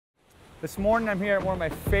This morning I'm here at one of my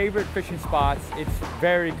favorite fishing spots. It's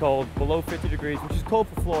very cold, below 50 degrees, which is cold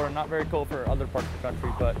for Florida, not very cold for other parts of the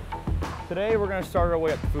country. But today we're gonna start our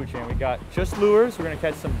way up the food chain. We got just lures, we're gonna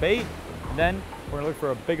catch some bait, and then we're gonna look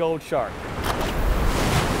for a big old shark.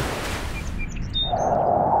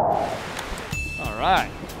 All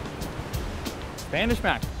right, Spanish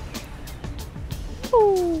mackerel.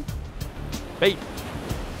 Woo. Bait,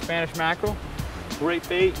 Spanish mackerel. Great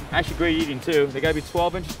bait, actually great eating too. They gotta be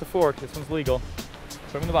 12 inches to fork. This one's legal.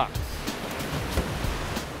 Throw them in the box.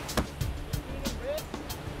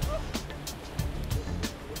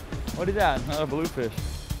 What is that? Another bluefish.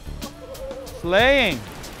 Slaying.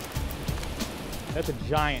 That's a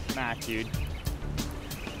giant mac, dude.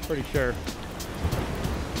 Pretty sure.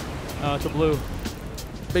 Oh, it's a blue.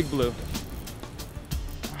 Big blue.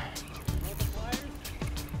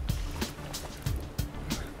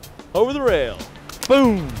 Over the rail.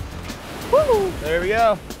 Boom! Woo! There we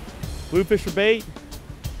go. Bluefish for bait.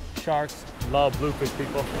 Sharks love bluefish,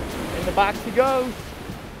 people. In the box he goes.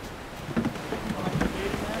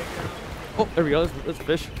 Oh, there we go. There's a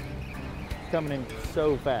fish. Coming in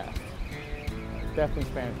so fast. Definitely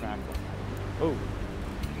Spanish mackerel. Oh,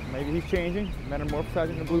 maybe he's changing.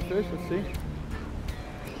 Metamorphosizing the bluefish. Let's see.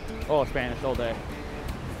 Oh, Spanish all day.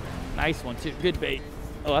 Nice one too. Good bait.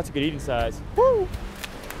 Oh, that's a good eating size. Woo!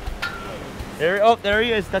 There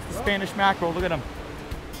he is. That's the Spanish mackerel. Look at him.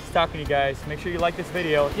 He's talking to you guys. Make sure you like this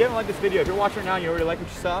video. If you haven't liked this video, if you're watching right now and you already like what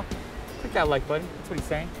you saw, click that like button. That's what he's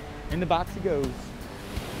saying. In the box he goes.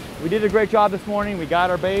 We did a great job this morning. We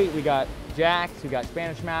got our bait. We got jacks. We got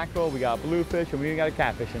Spanish mackerel. We got bluefish. And we even got a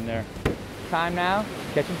catfish in there. Time now,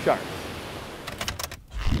 catch some sharks.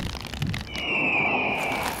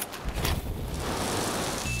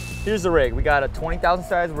 Here's the rig. We got a 20,000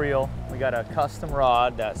 size reel. We got a custom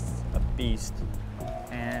rod that's a beast.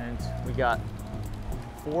 And we got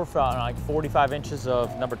like 45 inches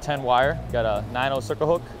of number 10 wire. We got a 9/0 circle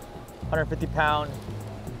hook, 150 pound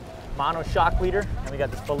mono shock leader. And we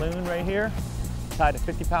got this balloon right here, tied to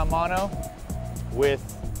 50 pound mono with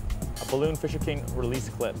a balloon Fisher King release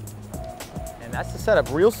clip. And that's the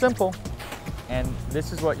setup, real simple. And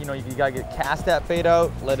this is what, you gotta cast that bait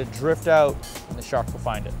out, let it drift out, and the shark will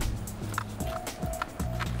find it.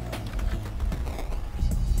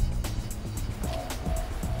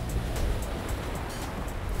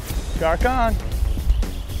 Shark on.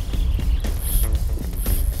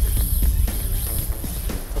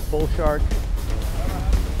 A bull shark.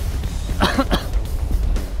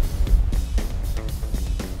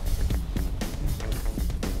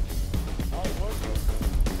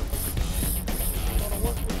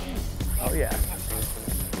 Oh yeah.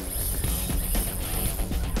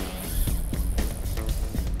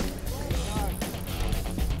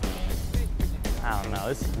 I don't know,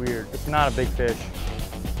 this is weird. It's not a big fish.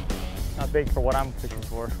 Not big for what I'm fishing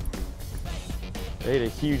for. They ate a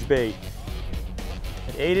huge bait.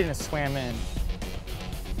 It ate it and it swam in.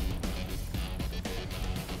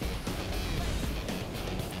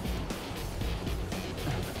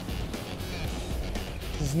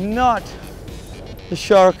 This is not the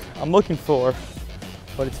shark I'm looking for,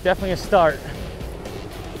 but it's definitely a start.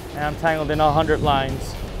 And I'm tangled in 100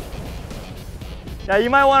 lines. Yeah,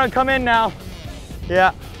 you might want to come in now.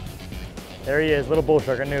 Yeah, there he is, little bull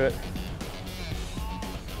shark, I knew it.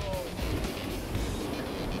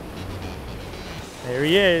 There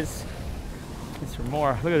he is. He's for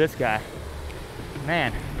more. Look at this guy.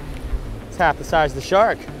 Man, it's half the size of the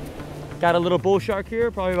shark. Got a little bull shark here,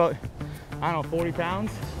 probably about, I don't know, 40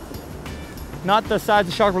 pounds. Not the size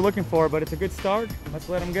of shark we're looking for, but it's a good start. Let's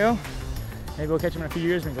let him go. Maybe we'll catch him in a few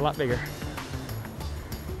years when he's a lot bigger.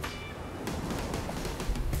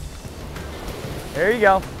 There you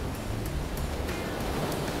go.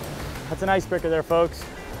 That's an icebreaker there, folks.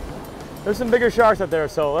 There's some bigger sharks out there,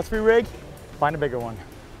 so let's re-rig, find a bigger one.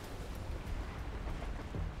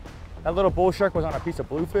 That little bull shark was on a piece of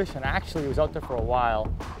bluefish, and actually it was out there for a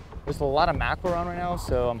while. There's a lot of mackerel around right now,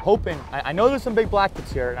 so I'm hoping, I know there's some big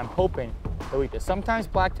blacktips here, and I'm hoping they'll eat this. Sometimes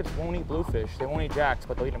blacktips won't eat bluefish, they won't eat jacks,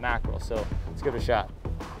 but they'll eat a mackerel, so let's give it a shot.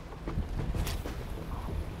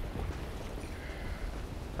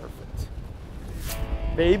 Perfect.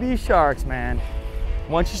 Baby sharks, man.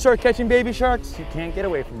 Once you start catching baby sharks, you can't get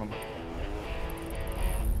away from them.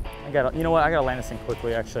 You know what, I gotta land this thing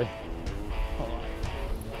quickly, actually. Hold on.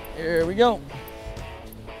 Here we go.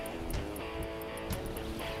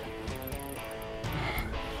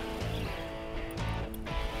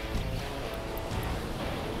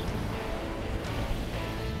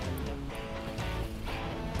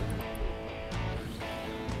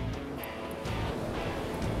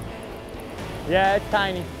 Yeah, it's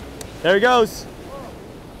tiny. There he goes.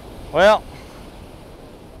 Well,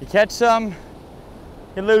 you catch some,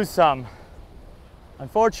 you lose some.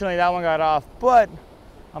 Unfortunately, that one got off, but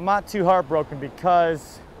I'm not too heartbroken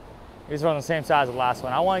because these are on the same size as the last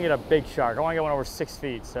one. I want to get a big shark. I want to get one over 6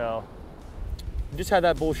 feet. So we just had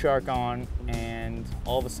that bull shark on, and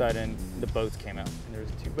all of a sudden the boats came out. And there's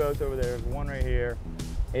 2 boats over there, there's one right here.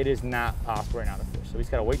 It is not possible right now to fish. So we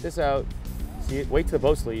just gotta wait this out, wait till the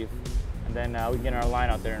boats leave, and then we can get our line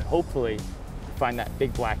out there and hopefully find that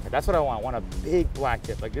big blacktip. That's what I want. I want a big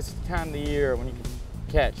blacktip. Like, this is the time of the year when you can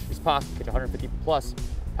catch, it's possible to catch 150 plus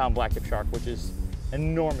pound blacktip shark, which is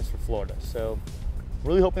enormous for Florida. So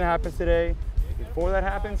really hoping that happens today. Before that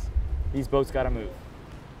happens, these boats gotta move.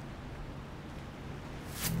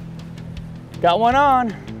 Got one on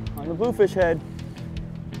the bluefish head.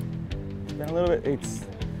 It's been a little bit,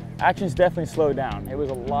 action's definitely slowed down. It was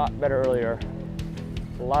a lot better earlier.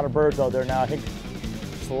 There's a lot of birds out there now. I think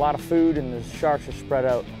there's a lot of food and the sharks are spread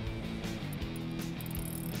out.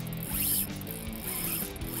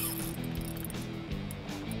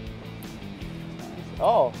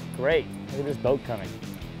 Oh, great. Look at this boat coming.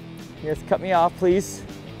 You guys cut me off, please.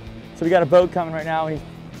 So we got a boat coming right now, and he's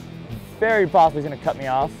very possibly gonna cut me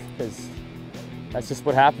off, because that's just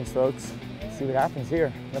what happens, folks. Let's see what happens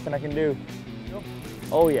here. Nothing I can do.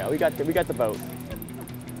 Oh yeah, we got the boat.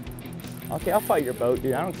 Okay, I'll fight your boat,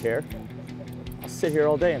 dude. I don't care. I'll sit here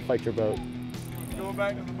all day and fight your boat. Going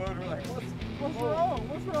back to the boat, we're like, what's wrong?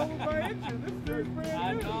 What's wrong with my engine? This thing's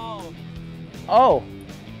brand new. I know. Oh,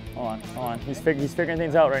 hold on. He's figuring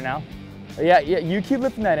things out right now. Yeah, you keep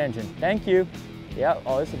lifting that engine. Thank you. Yeah,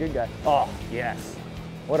 oh, this is a good guy. Oh, yes.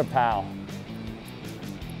 What a pal.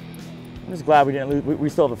 I'm just glad we didn't lose, we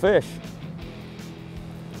still have a fish.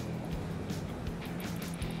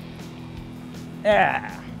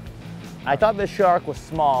 Yeah. I thought this shark was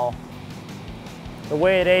small. The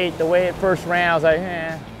way it ate, the way it first ran, I was like,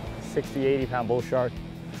 60, 80 pound bull shark.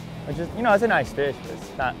 Which is, you know, it's a nice fish, but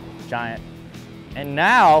it's not giant. And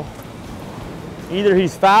now, either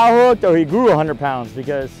he's foul hooked or he grew 100 pounds,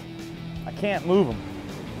 because I can't move him.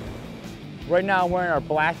 Right now I'm wearing our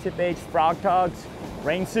BlacktipH Frog Togs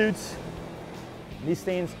rain suits. These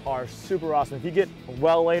things are super awesome. If you get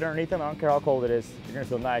well laid underneath them, I don't care how cold it is, you're gonna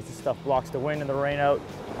feel nice. This stuff blocks the wind and the rain out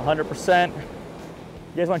 100%. You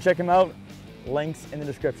guys wanna check them out? Links in the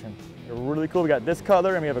description. They're really cool. We got this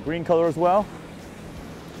color and we have a green color as well.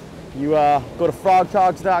 You go to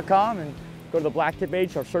frogtogs.com and go to the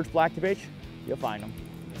BlacktipH or search BlacktipH, you'll find them.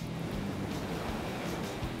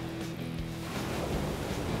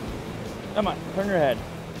 Come on, turn your head.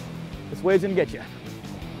 This wave's gonna get you.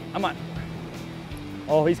 Come on.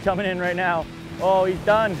 Oh, he's coming in right now. Oh, he's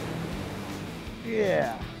done.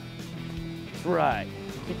 Yeah, that's right.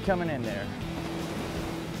 Keep coming in there.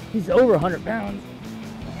 He's over 100 pounds.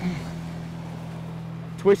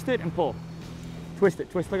 Twist it and pull. Twist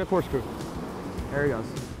like a corkscrew. There he goes.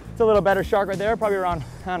 It's a little better shark right there, probably around,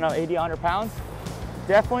 I don't know, 80, 100 pounds.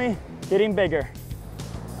 Definitely getting bigger.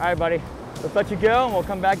 All right, buddy, let's let you go and we'll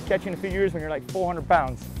come back and catch you in a few years when you're like 400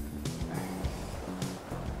 pounds.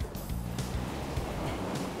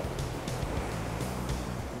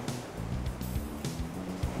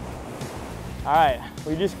 All right,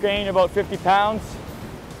 we just gained about 50 pounds.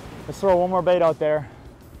 Let's throw one more bait out there,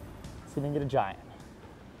 see if we can get a giant.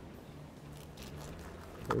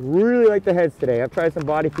 I really like the heads today. I've tried some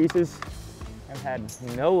body pieces and had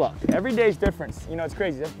no luck. Every day's different. You know, it's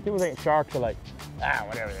crazy. People think sharks are like,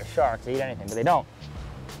 whatever, they're sharks, they eat anything, but they don't.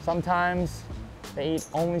 Sometimes they eat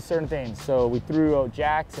only certain things. So we threw out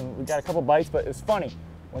jacks and we got a couple bites, but it was funny.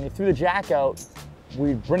 When you threw the jack out,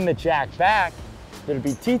 we'd bring the jack back, there'd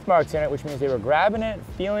be teeth marks in it, which means they were grabbing it,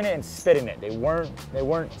 feeling it, and spitting it. They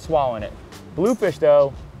weren't swallowing it. Bluefish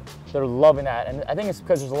though, they're loving that. And I think it's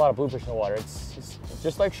because there's a lot of bluefish in the water. It's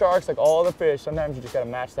just like sharks, like all other fish, sometimes you just gotta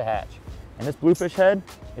match the hatch. And this bluefish head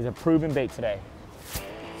is a proven bait today.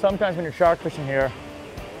 Sometimes when you're shark fishing here,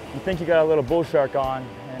 you think you got a little bull shark on,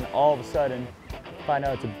 and all of a sudden, you find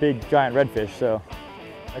out it's a big, giant redfish. So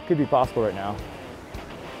that could be possible right now.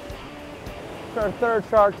 It's our third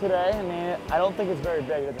shark today. I mean, I don't think it's very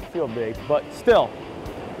big, it doesn't feel big, but still,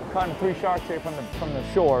 caught 3 sharks here from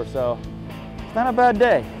the shore, so it's not a bad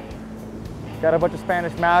day. Got a bunch of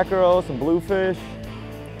Spanish mackerel, some bluefish.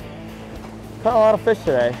 Caught a lot of fish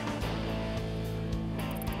today.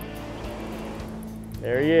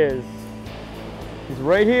 There he is. He's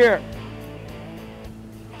right here.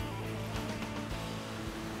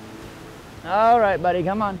 All right, buddy,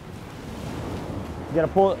 come on. You gotta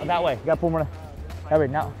pull it that way. You gotta pull more. That way,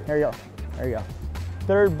 now, there you go. There you go.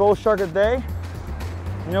 Third bull shark of the day.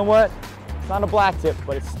 You know what? It's not a blacktip,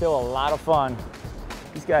 but it's still a lot of fun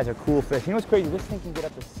These guys are cool fish. You know what's crazy? This thing can get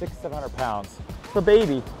up to 600-700 pounds. It's a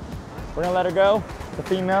baby. We're gonna let her go. The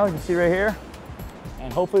female, you can see right here.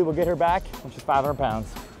 And hopefully we'll get her back when she's 500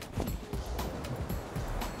 pounds.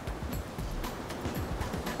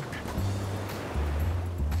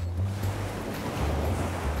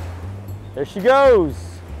 There she goes.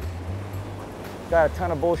 Got a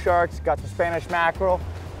ton of bull sharks, got some Spanish mackerel.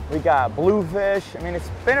 We got bluefish. I mean, it's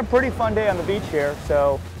been a pretty fun day on the beach here.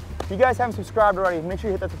 So if you guys haven't subscribed already, make sure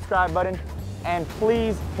you hit that subscribe button. And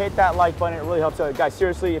please hit that like button, it really helps out. Guys,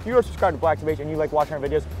 seriously, if you are subscribed to BlacktipH and you like watching our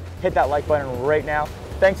videos, hit that like button right now.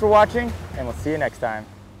 Thanks for watching, and we'll see you next time.